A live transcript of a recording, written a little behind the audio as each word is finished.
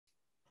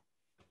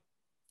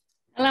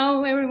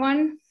Hello,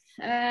 everyone.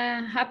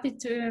 Happy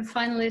to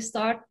finally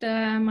start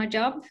my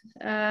job.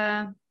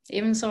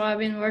 Even so, I've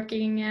been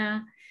working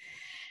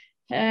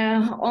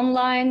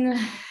online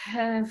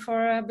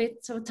for a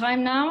bit of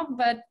time now,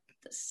 but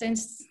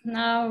since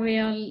now we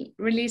are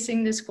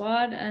releasing the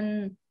squad,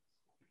 and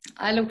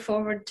I look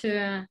forward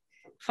to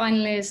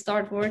finally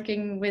start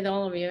working with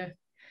all of you.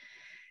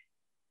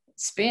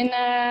 It's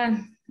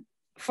been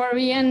for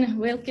Ian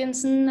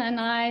Wilkinson and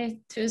I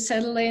to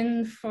settle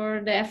in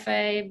for the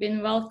FA,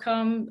 been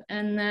welcome,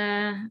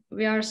 and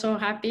we are so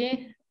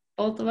happy,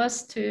 both of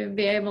us, to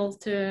be able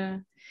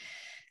to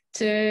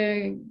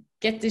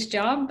get this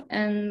job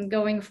and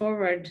going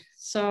forward.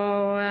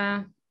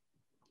 So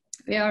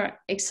we are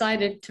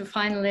excited to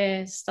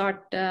finally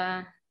start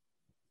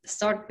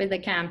with the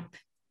camp.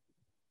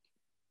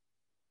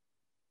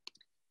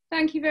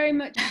 Thank you very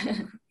much.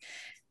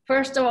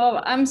 First of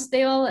all, I'm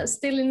still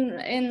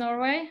in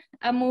Norway.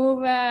 I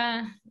move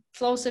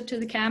closer to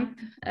the camp,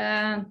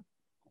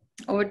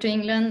 over to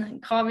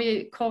England.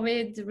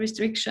 COVID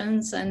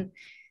restrictions, and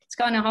it's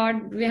kind of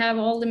hard. We have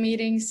all the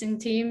meetings in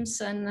Teams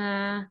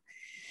and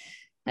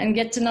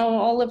get to know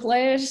all the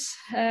players,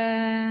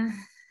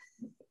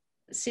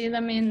 see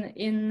them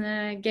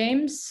in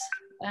games,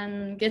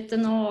 and get to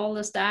know all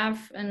the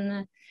staff.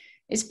 And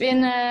it's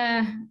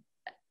been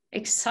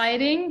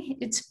exciting.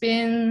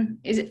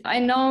 I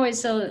know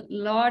it's a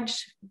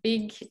large,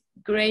 big,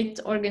 great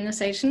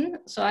organization,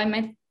 so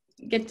I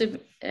get to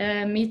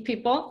meet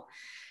people.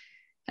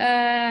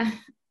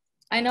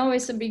 I know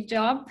it's a big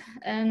job,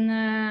 and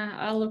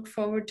I look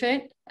forward to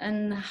it.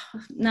 And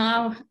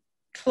now,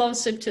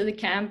 closer to the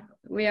camp,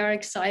 we are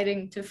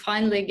excited to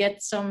finally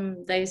get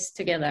some days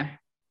together.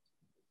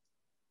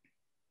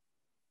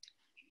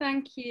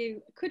 Thank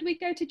you. Could we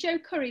go to Joe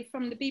Curry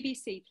from the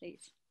BBC,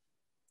 please?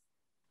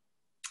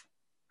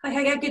 Hi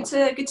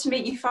Hege, good to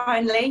meet you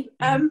finally.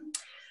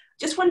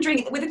 Just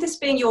wondering, with this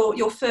being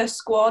your first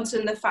squad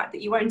and the fact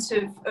that you won't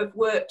have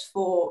worked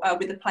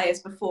with the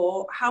players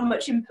before, how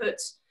much input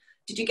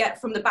did you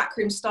get from the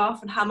backroom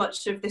staff, and how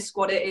much of this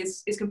squad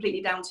is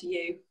completely down to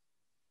you?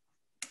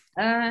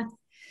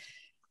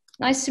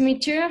 Nice to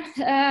meet you.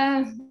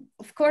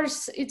 Of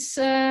course, it's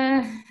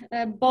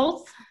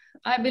both.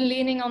 I've been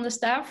leaning on the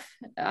staff.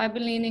 I've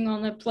been leaning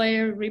on the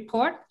player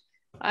report.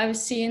 I've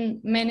seen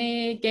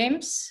many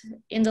games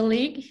in the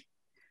league.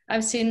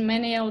 I've seen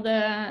many of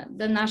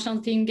the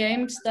national team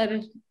games that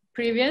are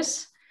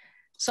previous.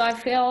 So I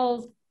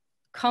feel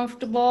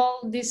comfortable.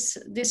 This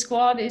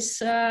squad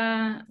is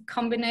a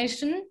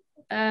combination,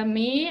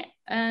 me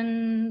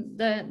and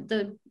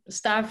the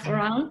staff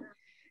around,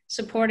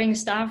 supporting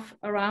staff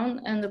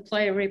around, and the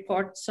player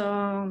report.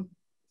 So,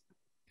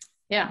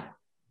 yeah.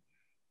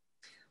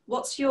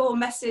 What's your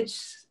message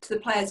to the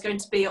players going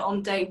to be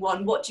on day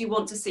one? What do you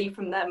want to see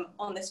from them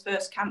on this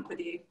first camp with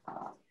you?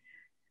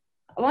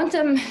 I want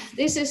them,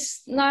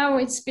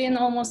 it's been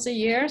almost a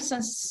year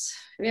since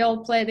we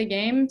all played the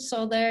game,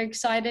 so they're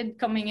excited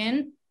coming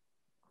in.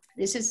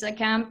 This is a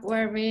camp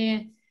where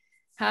we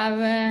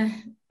have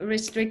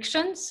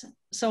restrictions,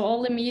 so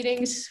all the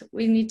meetings,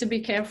 we need to be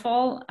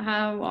careful.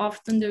 How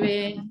often do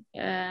we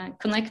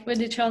connect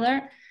with each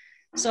other?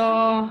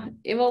 So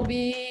it will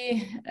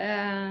be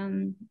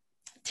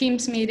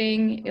Teams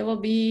meeting. It will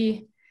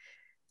be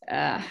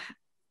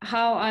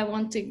how I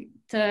want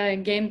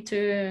the game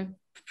to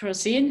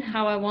proceed,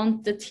 how I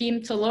want the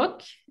team to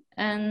look,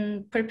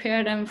 and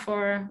prepare them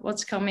for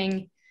what's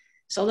coming.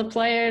 So the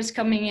players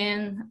coming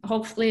in,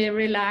 hopefully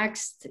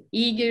relaxed,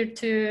 eager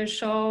to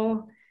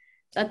show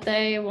that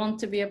they want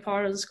to be a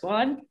part of the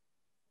squad.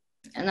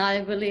 And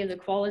I believe the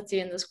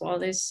quality in the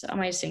squad is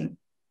amazing.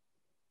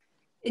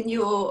 In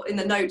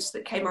the notes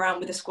that came around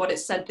with the squad, it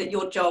said that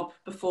your job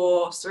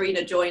before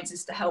Serena joins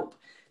is to help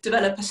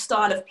develop a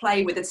style of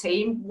play with the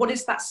team. What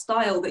is that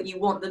style that you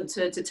want them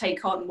to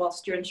take on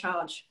whilst you're in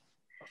charge?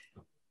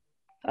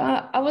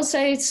 I would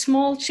say it's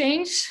small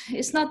change.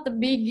 It's not the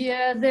big,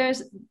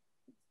 there's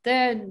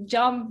the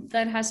job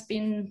that has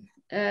been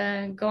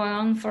going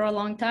on for a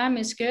long time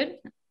is good.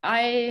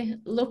 I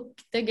look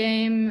the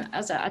game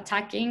as an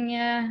attacking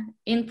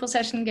in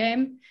possession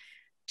game.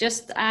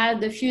 Just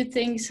add a few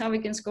things, how we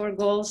can score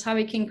goals, how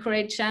we can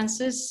create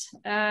chances,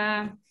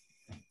 and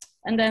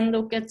then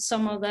look at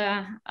some of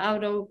the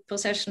out of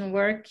possession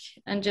work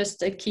and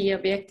just a key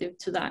objective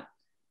to that.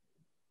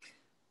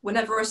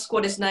 Whenever a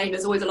squad is named,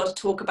 there's always a lot of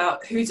talk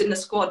about who's in the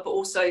squad, but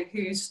also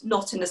who's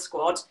not in the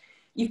squad.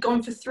 You've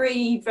gone for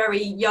 3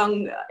 very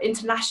young,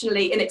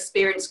 internationally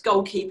inexperienced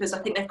goalkeepers. I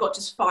think they've got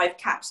just 5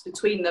 caps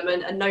between them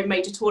and no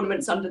major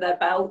tournaments under their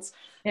belt.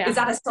 Yeah. Is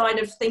that a sign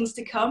of things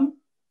to come?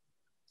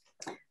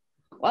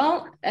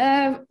 Well,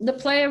 the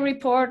player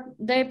report,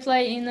 they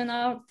play in and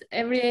out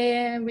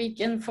every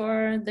weekend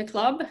for the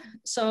club.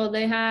 So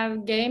they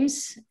have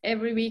games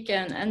every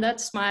weekend, and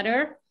that's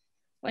matter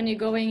when you're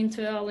going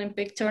into an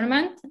Olympic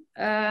tournament.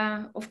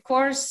 Of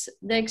course,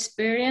 the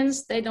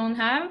experience they don't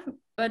have,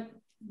 but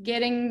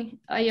getting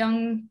a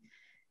young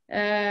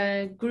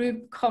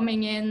group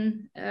coming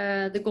in,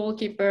 the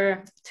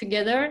goalkeeper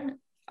together,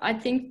 I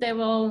think they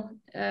will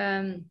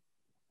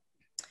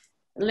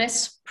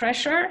less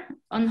pressure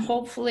and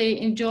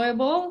hopefully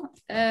enjoyable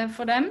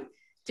for them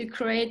to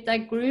create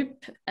that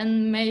group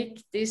and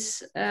make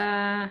this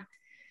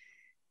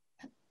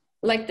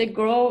like they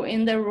grow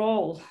in the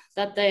role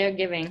that they are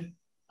giving.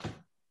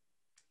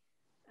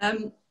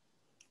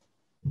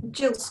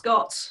 Jill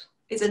Scott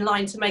is in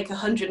line to make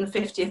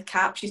 150th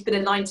cap. She's been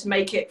in line to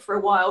make it for a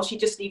while. She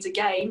just needs a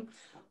game.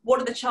 What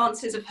are the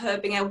chances of her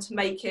being able to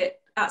make it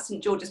at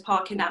St George's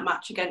Park in that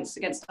match against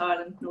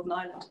Ireland, Northern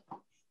Ireland?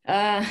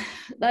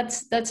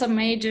 That's a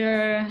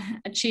major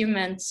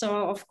achievement.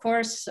 So of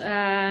course,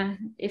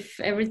 if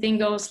everything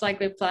goes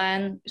like we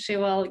plan, she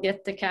will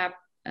get the cap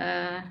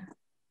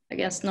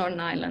against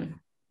Northern Ireland.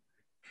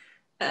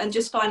 And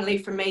just finally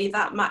from me,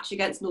 that match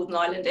against Northern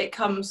Ireland, it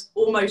comes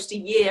almost a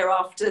year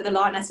after the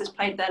Lionesses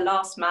played their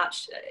last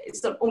match.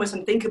 It's almost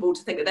unthinkable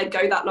to think that they'd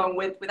go that long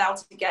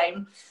without a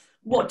game.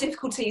 What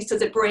difficulties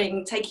does it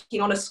bring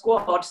taking on a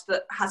squad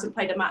that hasn't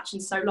played a match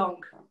in so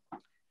long?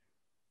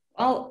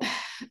 Well,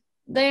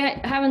 they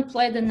haven't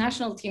played the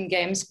national team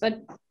games,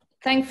 but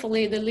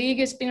thankfully the league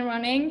has been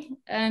running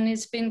and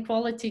it's been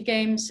quality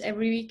games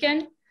every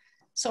weekend.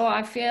 So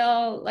I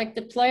feel like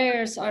the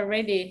players are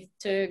ready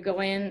to go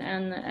in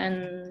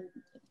and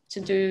to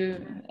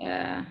do,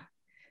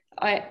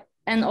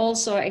 and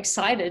also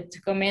excited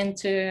to come in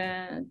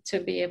to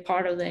be a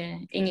part of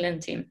the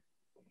England team.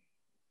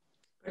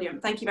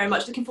 Brilliant. Thank you very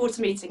much. Looking forward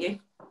to meeting you.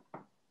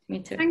 Me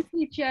too. Thank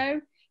you,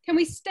 Jo. Can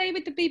we stay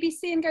with the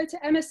BBC and go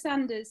to Emma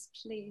Sanders,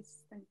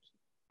 please? Thank you.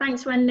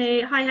 Thanks,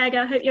 Wendy. Hi, Hege.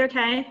 I hope you're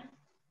okay.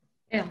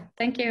 Yeah,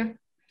 thank you.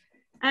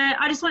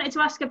 I just wanted to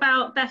ask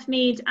about Beth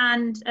Mead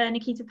and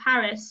Nikita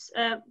Parris.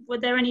 Were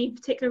there any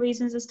particular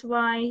reasons as to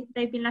why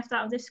they've been left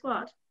out of this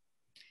squad?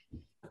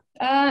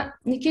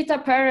 Nikita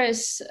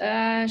Parris,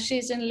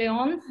 she's in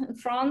Lyon,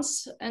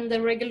 France, and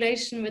the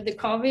regulation with the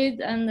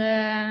COVID and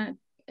the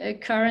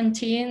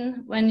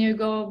quarantine when you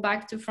go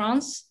back to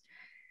France.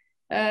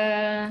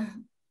 Lyon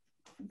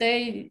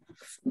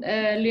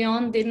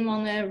didn't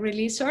want to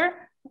release her.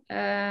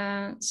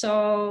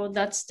 So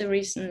that's the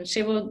reason.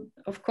 She will,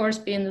 of course,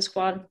 be in the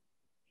squad.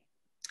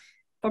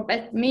 For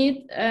Beth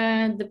Mead,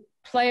 the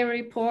player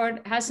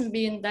report hasn't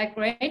been that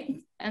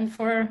great. And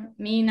for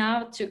me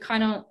now to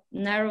kind of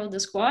narrow the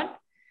squad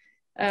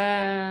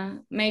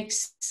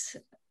makes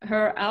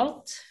her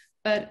out.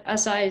 But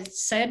as I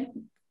said,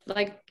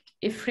 like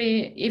if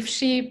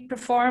she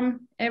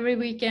perform every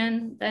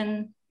weekend,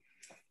 then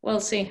we'll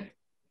see.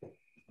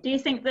 Do you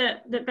think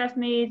that Beth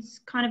Mead's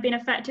kind of been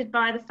affected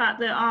by the fact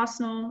that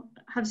Arsenal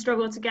have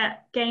struggled to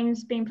get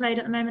games being played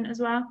at the moment as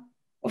well?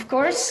 Of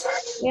course,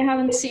 we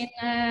haven't seen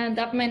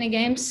that many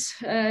games.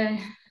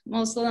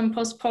 Most of them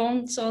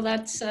postponed, so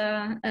that's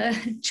a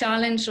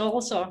challenge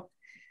also.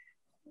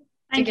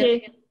 Thank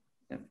you.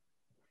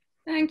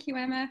 Thank you,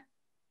 Emma.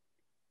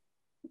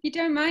 If you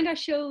don't mind, I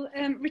shall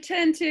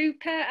return to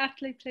Per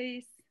Atley,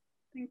 please.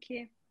 Thank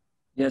you.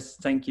 Yes,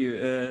 thank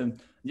you.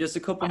 Just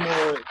a couple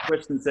more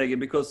questions, Hege,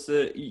 because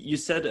you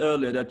said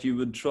earlier that you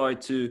would try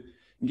to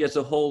get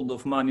a hold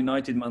of Man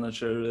United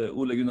manager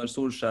Ole Gunnar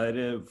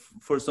Solskjaer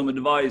for some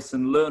advice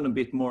and learn a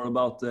bit more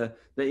about the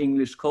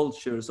English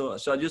culture. So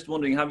I'm just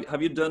wondering,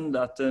 have you done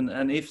that?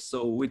 And if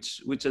so,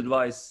 which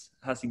advice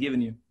has he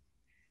given you?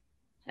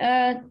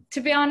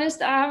 To be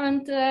honest, I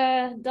haven't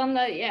done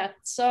that yet.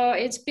 So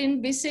it's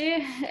been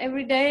busy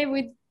every day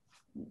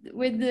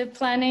with the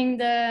planning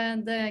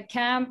the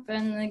camp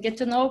and get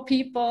to know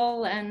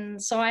people,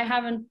 and so I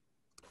haven't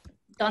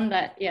done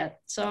that yet.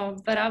 So,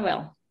 but I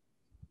will.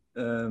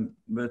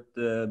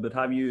 But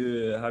have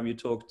you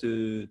talked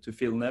to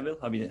Phil Neville?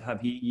 Have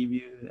he give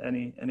you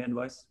any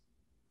advice?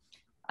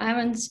 I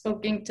haven't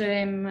spoken to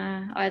him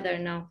either.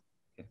 No.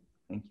 Okay,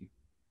 thank you.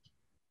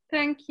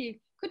 Thank you.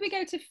 Could we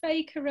go to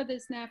Faye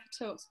Carruthers now for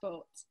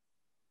TalkSport?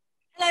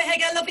 Hello,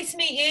 Hege. Lovely to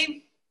meet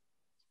you.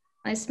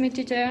 Nice to meet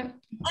you too.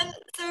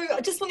 So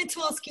I just wanted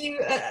to ask you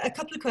a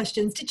couple of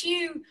questions. Did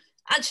you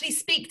actually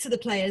speak to the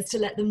players to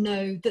let them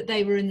know that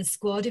they were in the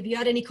squad? Have you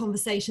had any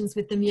conversations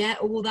with them yet,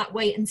 or will that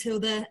wait until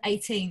the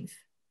 18th?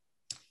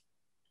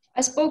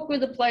 I spoke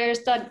with the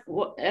players that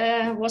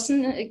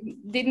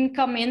didn't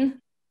come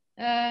in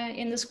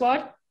the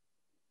squad,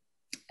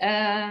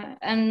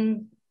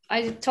 and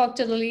I talked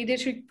to the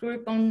leadership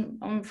group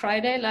on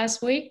Friday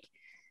last week,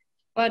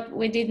 but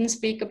we didn't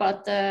speak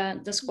about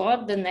the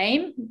squad, the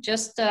name,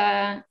 just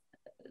that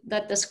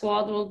the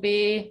squad will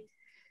be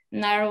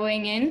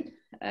narrowing in,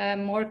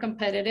 more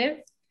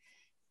competitive.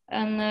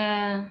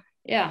 And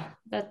yeah,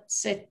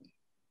 that's it.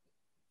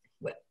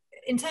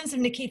 In terms of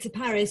Nikita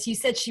Parris, you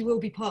said she will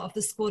be part of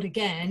the squad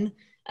again.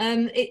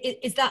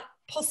 Is that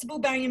possible,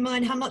 bearing in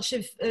mind how much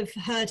of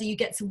her do you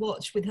get to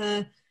watch with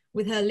her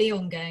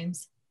Lyon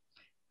games?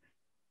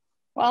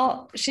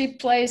 Well, she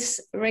plays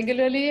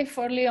regularly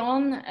for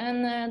Lyon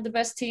and the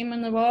best team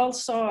in the world.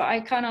 So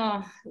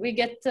we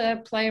get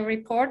the player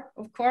report,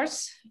 of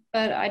course,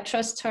 but I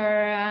trust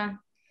her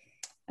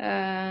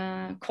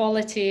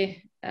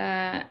quality,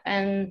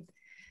 and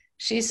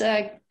she's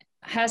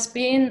has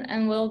been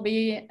and will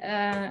be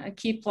a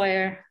key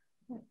player.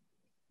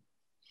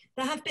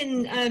 There have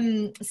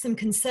been some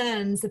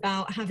concerns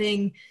about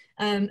having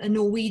a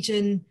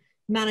Norwegian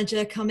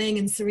manager coming,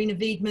 and Serena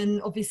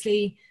Wiedmann,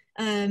 obviously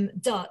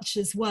Dutch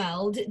as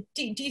well. Do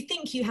you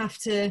think you have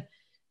to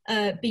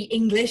be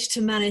English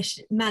to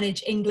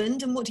manage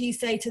England? And what do you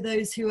say to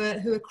those who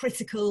are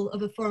critical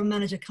of a foreign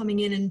manager coming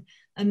in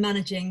and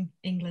managing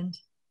England?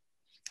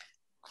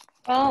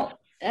 Well,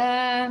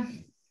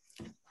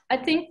 I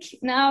think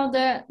now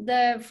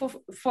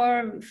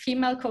for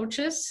female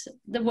coaches,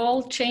 the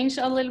world changed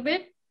a little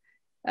bit.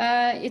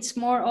 It's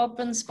more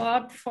open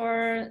spot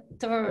for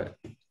the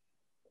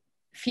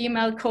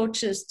female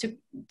coaches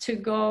to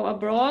go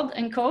abroad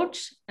and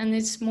coach, and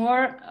it's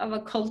more of a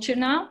culture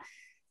now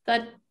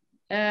that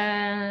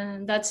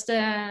that's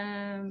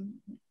a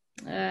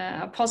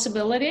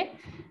possibility.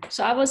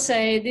 So I would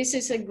say this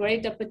is a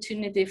great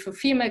opportunity for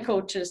female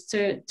coaches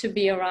to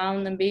be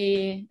around and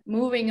be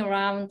moving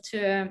around,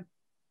 to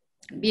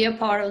be a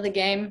part of the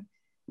game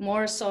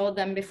more so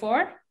than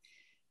before.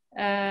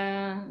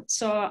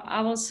 So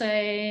I will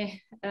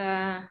say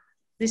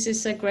this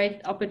is a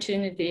great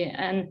opportunity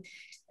and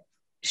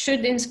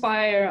should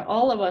inspire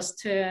all of us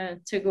to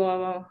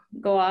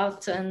go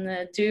out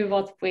and do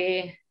what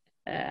we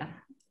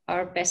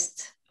are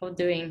best of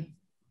doing.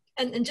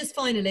 And just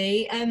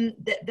finally,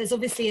 there's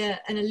obviously an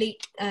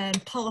elite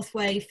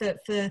pathway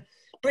for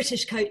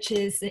British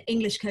coaches,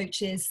 English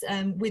coaches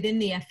within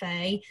the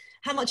FA.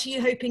 How much are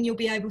you hoping you'll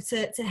be able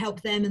to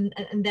help them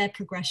and their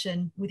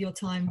progression with your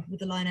time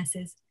with the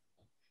Lionesses?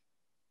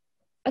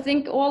 I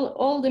think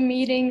all the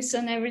meetings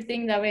and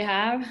everything that we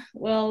have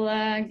will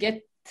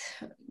get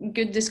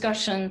good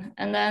discussion,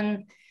 and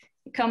then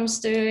it comes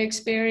to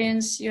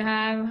experience you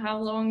have, how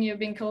long you've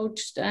been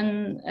coached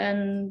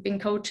and been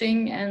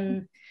coaching,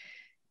 and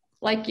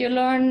like you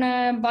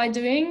learn by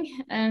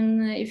doing,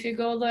 and if you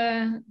go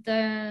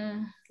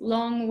the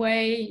long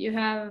way, you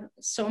have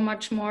so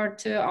much more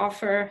to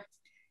offer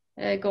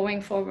going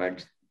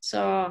forward.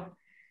 So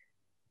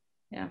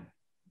yeah,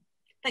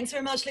 thanks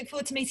very much. Look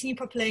forward to meeting you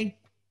properly.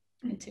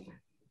 Me too.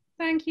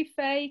 Thank you,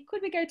 Faye.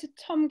 Could we go to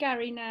Tom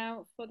Gary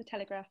now for the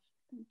Telegraph?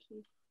 Thank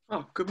you.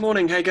 Oh, good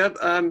morning,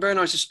 Hege. Very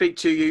nice to speak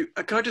to you.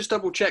 Can I just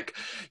double check?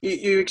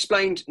 You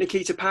explained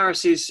Nikita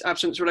Parris's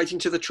absence relating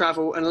to the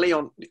travel and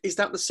Leon. Is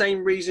that the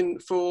same reason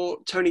for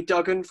Tony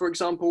Duggan, for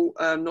example,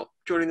 not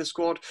joining the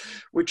squad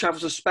with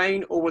travel to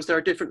Spain, or was there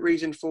a different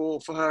reason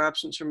for her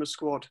absence from the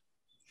squad?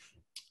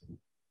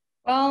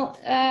 Well,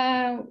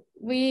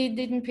 we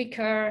didn't pick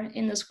her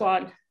in the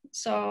squad,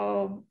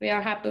 so we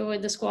are happy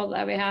with the squad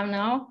that we have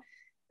now,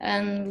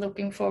 and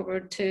looking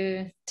forward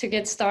to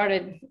get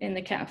started in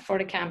the camp for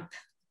the camp.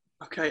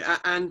 Okay,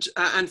 and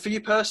for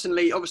you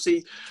personally,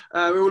 obviously,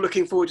 we're all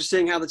looking forward to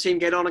seeing how the team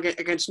get on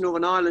against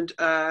Northern Ireland.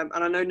 And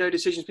I know no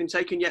decision's been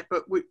taken yet,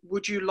 but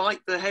would you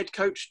like the head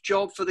coach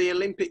job for the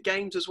Olympic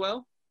Games as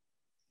well?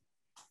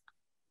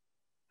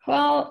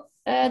 Well,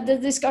 the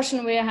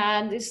discussion we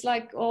had is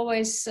like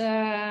always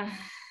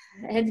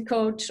head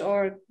coach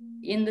or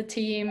in the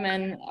team,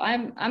 and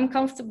I'm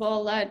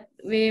comfortable that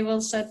we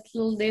will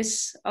settle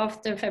this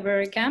after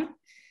February camp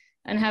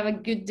and have a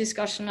good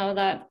discussion of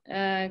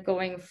that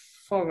going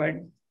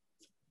forward.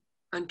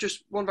 And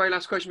just one very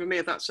last question for me,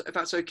 if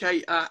that's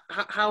okay.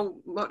 How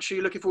much are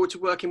you looking forward to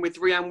working with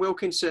Rianne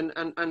Wilkinson,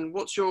 and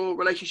what's your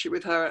relationship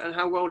with her, and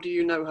how well do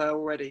you know her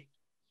already?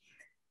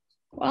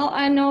 Well,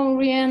 I know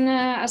Rianne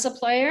as a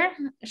player.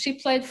 She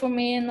played for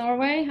me in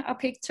Norway. I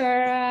picked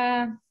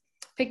her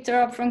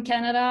up from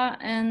Canada,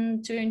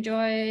 and to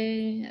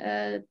enjoy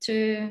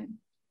to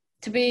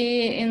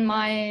be in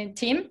my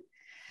team.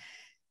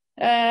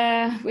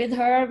 With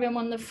her, we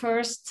won the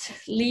first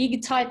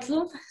league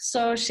title,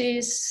 so she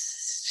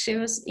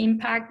was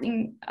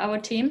impacting our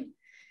team.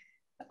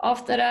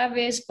 After that,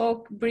 we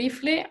spoke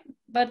briefly,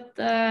 but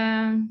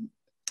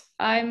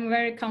I'm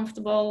very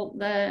comfortable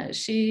that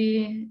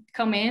she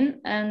come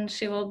in and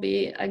she will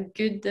be a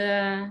good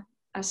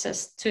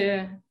access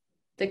to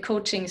the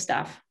coaching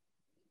staff.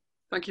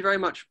 Thank you very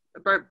much.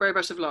 Very, very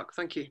best of luck.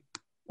 Thank you.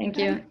 Thank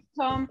you. Thanks,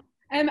 Tom.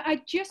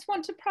 I just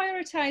want to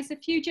prioritise a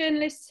few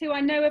journalists who I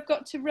know have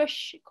got to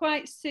rush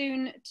quite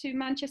soon to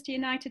Manchester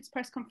United's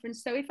press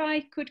conference. So if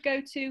I could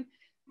go to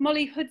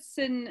Molly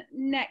Hudson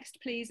next,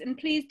 please. And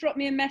please drop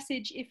me a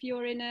message if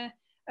you're in a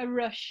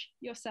rush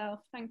yourself.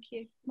 Thank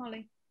you.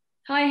 Molly.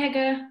 Hi,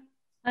 Hege.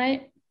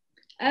 Hi.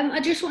 I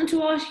just want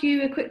to ask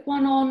you a quick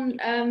one on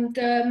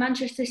the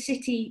Manchester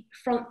City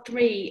front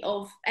three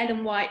of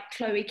Ellen White,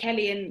 Chloe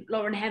Kelly and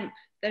Lauren Hemp.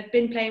 They've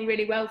been playing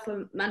really well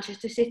for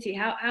Manchester City.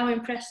 How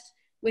impressed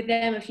with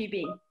them have you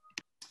been?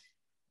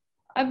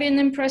 I've been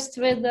impressed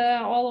with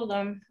all of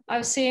them.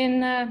 I've seen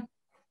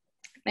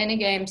many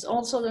games,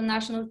 also the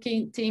national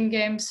team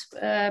games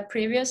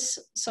previous.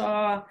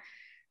 So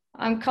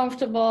I'm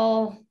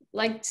comfortable,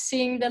 like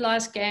seeing the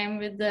last game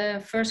with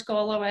the first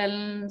goal of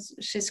Ellen,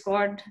 she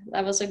scored.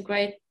 That was a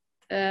great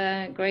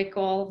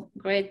goal,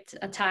 great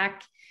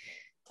attack.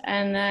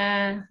 And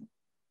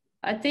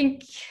I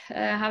think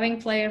having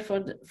players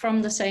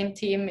from the same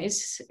team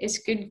is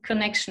good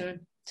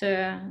connection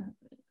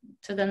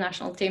to the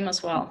national team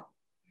as well.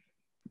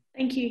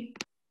 Thank you.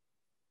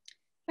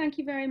 Thank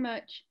you very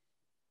much.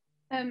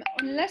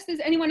 Unless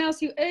there's anyone else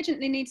who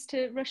urgently needs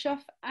to rush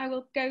off, I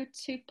will go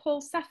to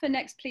Paul Saffer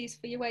next, please,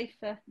 for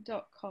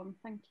UEFA.com.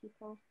 Thank you,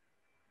 Paul.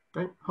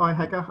 Okay. Hi,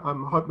 Hege.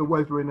 I hope the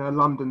weather in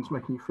London's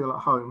making you feel at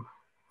home.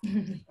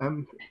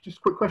 Just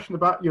a quick question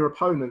about your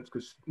opponents,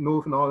 because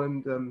Northern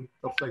Ireland,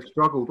 obviously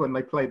struggled when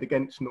they played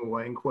against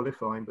Norway in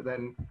qualifying, but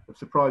then have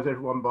surprised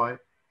everyone by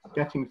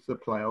getting to the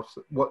playoffs.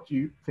 What do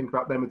you think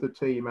about them as a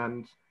team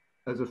and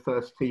as a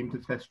first team to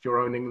test your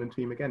own England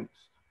team against?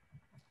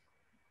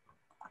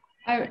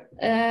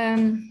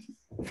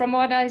 From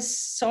what I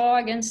saw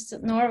against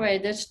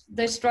Norway,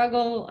 they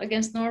struggle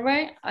against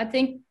Norway. I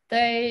think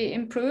they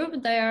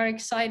improved. They are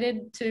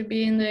excited to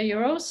be in the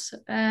Euros,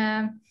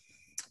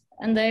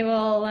 and they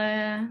will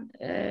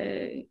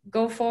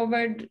go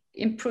forward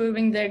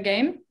improving their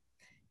game.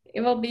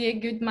 It will be a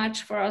good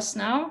match for us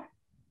now.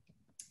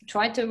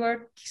 Try to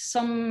work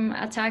some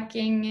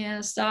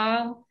attacking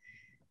style,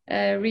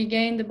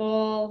 regain the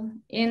ball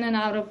in and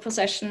out of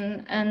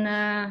possession,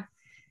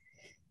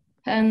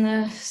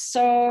 and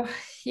so,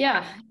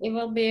 yeah, it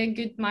will be a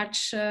good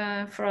match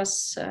for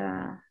us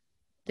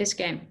this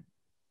game.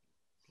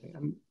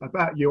 And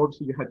about you,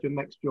 obviously you had your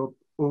next job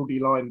already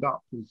lined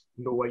up as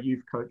Norway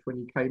youth coach when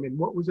you came in.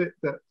 What was it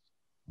that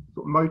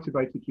sort of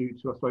motivated you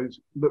to, I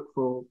suppose, look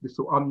for this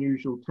sort of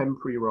unusual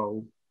temporary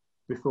role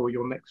before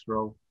your next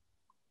role?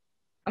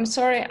 I'm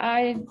sorry,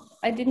 I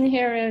didn't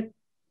hear it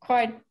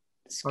quite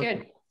good.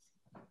 Okay.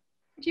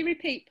 Could you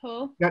repeat,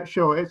 Paul? Yeah,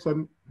 sure. It's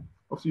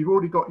obviously you've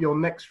already got your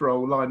next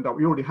role lined up.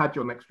 You already had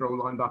your next role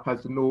lined up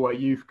as the Norway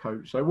youth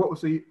coach. So what was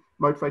the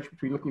motivation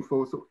between looking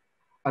for sort of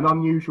an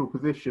unusual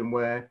position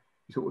where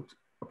you sort of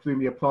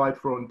presumably applied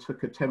for and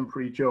took a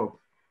temporary job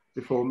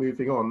before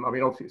moving on? I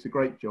mean, obviously it's a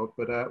great job,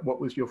 but what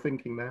was your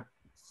thinking there?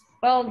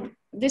 Well,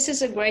 this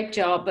is a great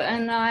job,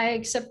 and I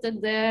accepted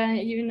the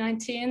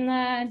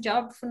U19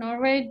 job for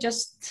Norway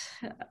just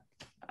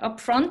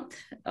up front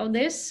of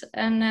this,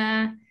 and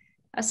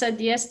I said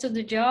yes to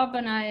the job,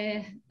 and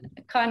I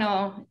kind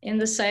of in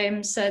the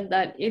same said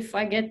that if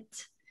I get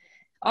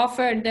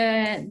offered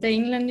the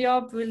England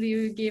job, will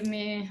you give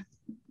me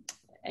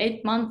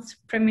 8 months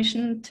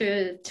permission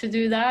to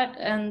do that?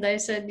 And they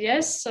said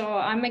yes, so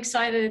I'm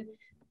excited.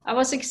 I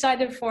was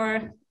excited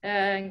for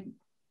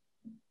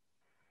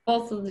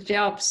both of the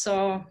jobs,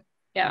 so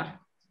yeah,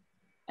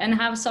 and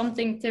have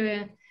something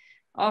to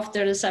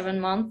after the 7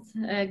 months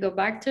go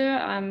back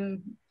to.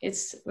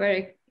 It's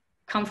very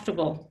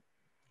comfortable.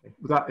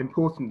 Was that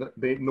important that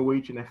the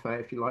Norwegian FA,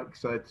 if you like,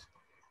 said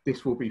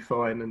this will be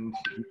fine and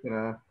you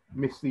can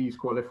miss these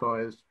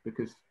qualifiers,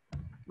 because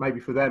maybe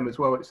for them as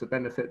well it's a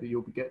benefit that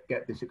you'll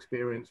get this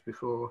experience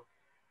before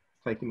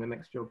taking the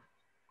next job?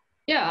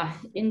 Yeah,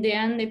 in the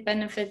end it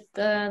benefits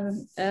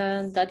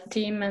that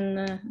team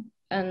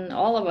and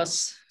all of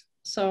us.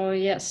 So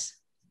yes.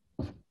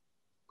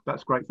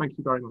 That's great. Thank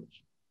you very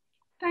much.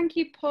 Thank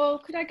you, Paul.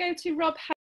 Could I go to Rob